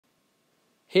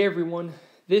Hey everyone,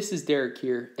 this is Derek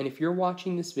here, and if you're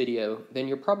watching this video, then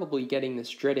you're probably getting this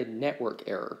dreaded network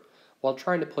error while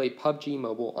trying to play PUBG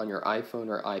Mobile on your iPhone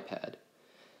or iPad.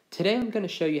 Today I'm going to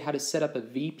show you how to set up a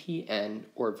V.P.N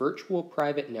or virtual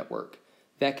private network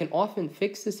that can often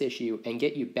fix this issue and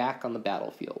get you back on the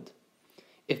battlefield.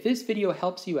 If this video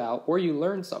helps you out or you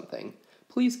learn something,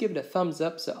 please give it a thumbs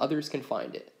up so others can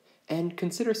find it, and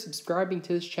consider subscribing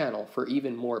to this channel for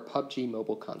even more PUBG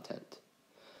Mobile content.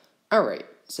 Alright,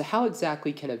 so how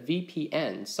exactly can a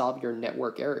V.P.N solve your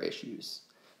network error issues?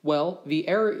 Well, the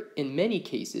error in many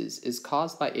cases is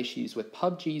caused by issues with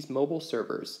PUBG's mobile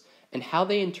servers and how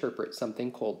they interpret something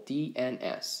called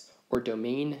DNS, or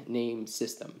Domain Name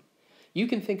System. You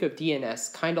can think of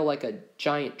DNS kind of like a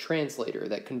giant translator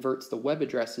that converts the web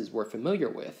addresses we're familiar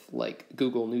with, like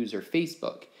Google News or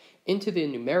Facebook, into the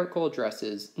numerical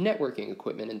addresses networking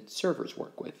equipment and servers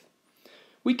work with.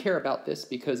 We care about this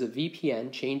because a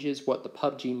VPN changes what the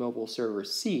PUBG Mobile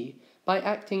servers see by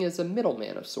acting as a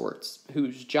middleman of sorts,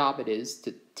 whose job it is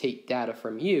to take data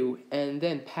from you and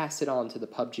then pass it on to the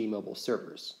PUBG Mobile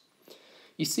servers.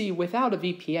 You see, without a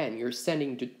VPN, you're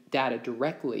sending data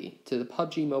directly to the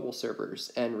PUBG Mobile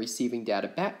servers and receiving data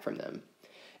back from them,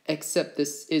 except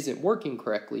this isn't working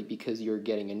correctly because you're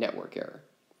getting a network error.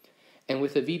 And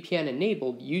with a VPN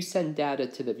enabled, you send data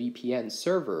to the VPN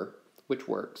server, which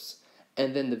works,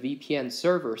 and then the VPN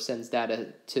server sends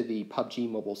data to the PUBG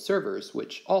Mobile servers,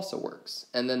 which also works,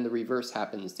 and then the reverse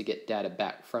happens to get data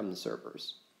back from the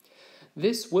servers.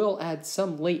 This will add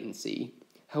some latency,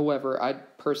 however,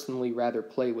 I'd personally rather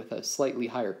play with a slightly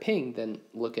higher ping than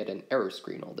look at an error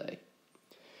screen all day.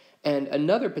 And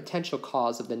another potential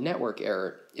cause of the network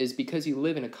error is because you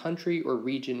live in a country or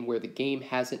region where the game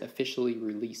hasn't officially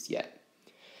released yet.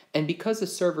 And because the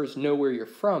servers know where you're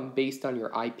from based on your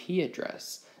IP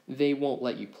address, they won't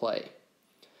let you play.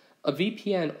 A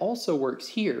VPN also works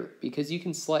here because you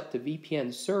can select a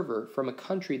VPN server from a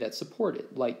country that's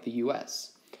supported, like the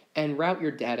US, and route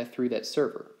your data through that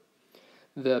server.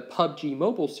 The PUBG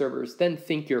Mobile servers then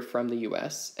think you're from the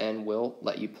US and will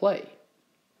let you play.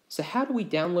 So how do we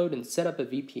download and set up a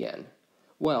VPN?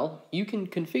 Well, you can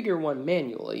configure one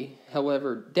manually,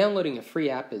 however, downloading a free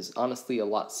app is honestly a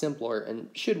lot simpler and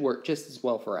should work just as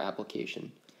well for our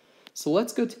application. So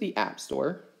let's go to the App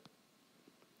Store,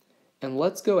 and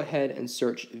let's go ahead and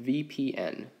search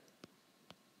V.P.N.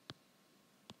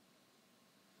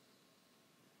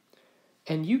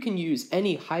 And you can use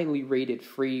any highly rated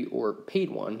free or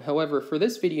paid one. However, for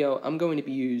this video, I'm going to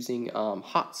be using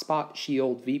Hotspot,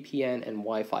 Shield, VPN, and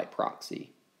Wi-Fi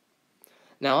Proxy.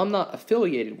 Now, I'm not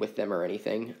affiliated with them or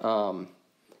anything.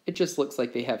 It just looks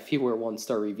like they have fewer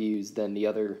one-star reviews than the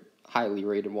other highly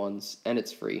rated ones, and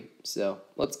it's free. So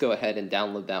let's go ahead and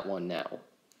download that one now.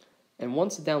 And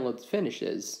once the download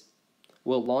finishes,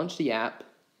 we'll launch the app,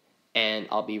 and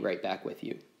I'll be right back with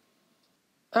you.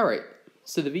 Alright,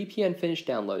 so the VPN finished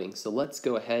downloading, so let's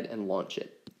go ahead and launch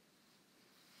it.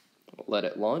 We'll let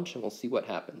it launch, and we'll see what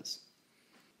happens.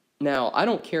 Now, I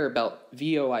don't care about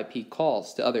VoIP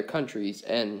calls to other countries,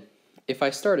 and if I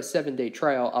start a 7-day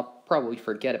trial, I'll probably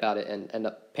forget about it and end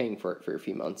up paying for it for a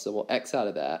few months, so we'll X out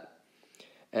of that.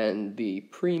 And the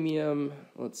premium,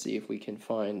 let's see if we can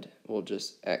find, we'll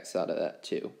just X out of that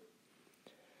too.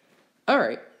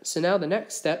 Alright, so now the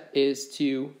next step is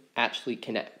to actually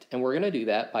connect. And we're going to do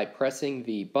that by pressing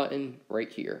the button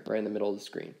right here, right in the middle of the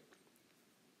screen.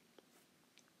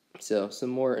 So some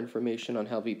more information on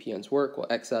how VPNs work, we'll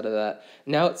X out of that.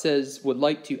 Now it says, would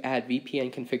like to add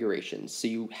VPN configurations. So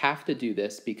you have to do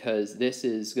this because this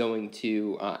is going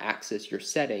to access your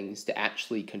settings to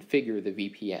actually configure the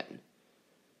VPN.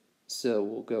 So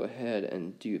we'll go ahead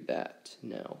and do that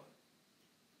now.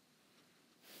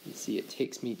 You see it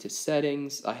takes me to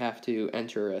settings. I have to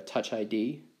enter a Touch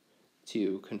ID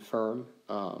to confirm.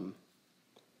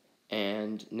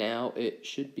 And now it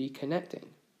should be connecting.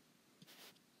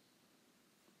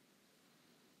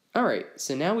 Alright,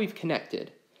 so now we've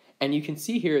connected. And you can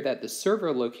see here that the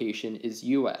server location is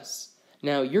US.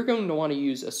 Now you're going to want to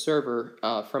use a server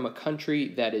from a country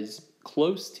that is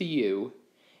close to you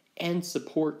and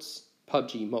supports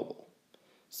PUBG Mobile.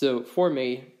 So for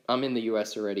me, I'm in the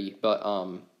US already, but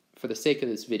for the sake of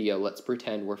this video, let's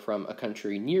pretend we're from a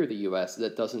country near the US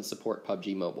that doesn't support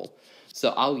PUBG Mobile. So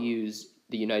I'll use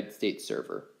the United States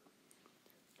server.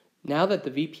 Now that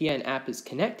the VPN app is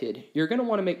connected, you're going to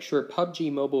want to make sure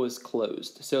PUBG Mobile is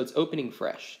closed, so it's opening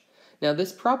fresh. Now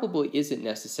this probably isn't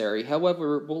necessary,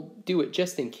 however, we'll do it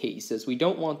just in case, as we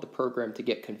don't want the program to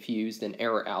get confused and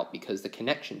error out because the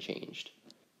connection changed.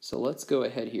 So let's go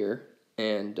ahead here,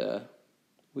 and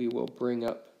we will bring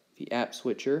up the app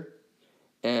switcher,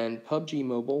 and PUBG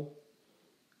Mobile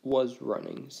was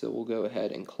running. So we'll go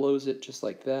ahead and close it just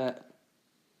like that.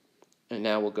 And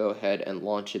now we'll go ahead and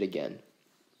launch it again.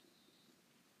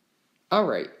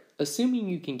 Alright, assuming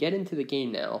you can get into the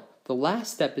game now, the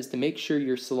last step is to make sure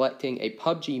you're selecting a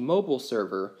PUBG Mobile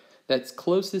server that's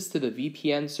closest to the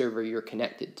VPN server you're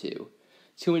connected to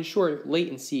ensure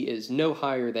latency is no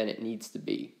higher than it needs to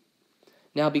be.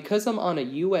 Now, because I'm on a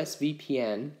US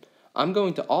VPN, I'm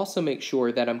going to also make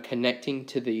sure that I'm connecting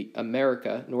to the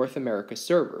North America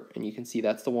server, and you can see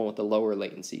that's the one with the lower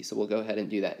latency, so we'll go ahead and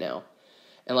do that now.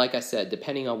 And like I said,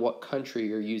 depending on what country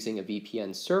you're using a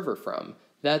VPN server from,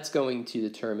 that's going to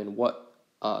determine what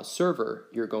server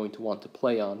you're going to want to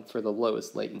play on for the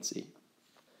lowest latency.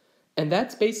 And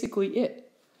that's basically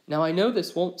it. Now, I know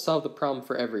this won't solve the problem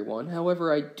for everyone,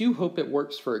 however, I do hope it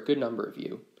works for a good number of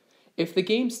you. If the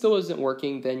game still isn't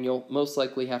working, then you'll most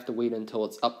likely have to wait until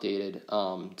it's updated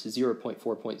to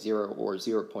 0.4.0 or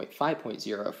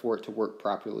 0.5.0 for it to work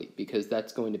properly, because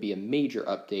that's going to be a major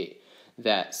update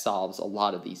that solves a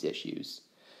lot of these issues.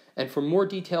 And for more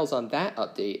details on that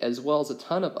update, as well as a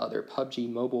ton of other PUBG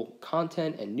Mobile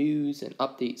content and news and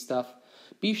update stuff,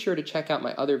 be sure to check out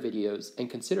my other videos and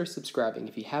consider subscribing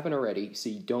if you haven't already so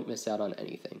you don't miss out on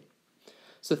anything.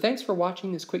 So thanks for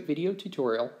watching this quick video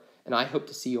tutorial, and I hope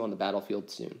to see you on the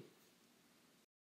battlefield soon.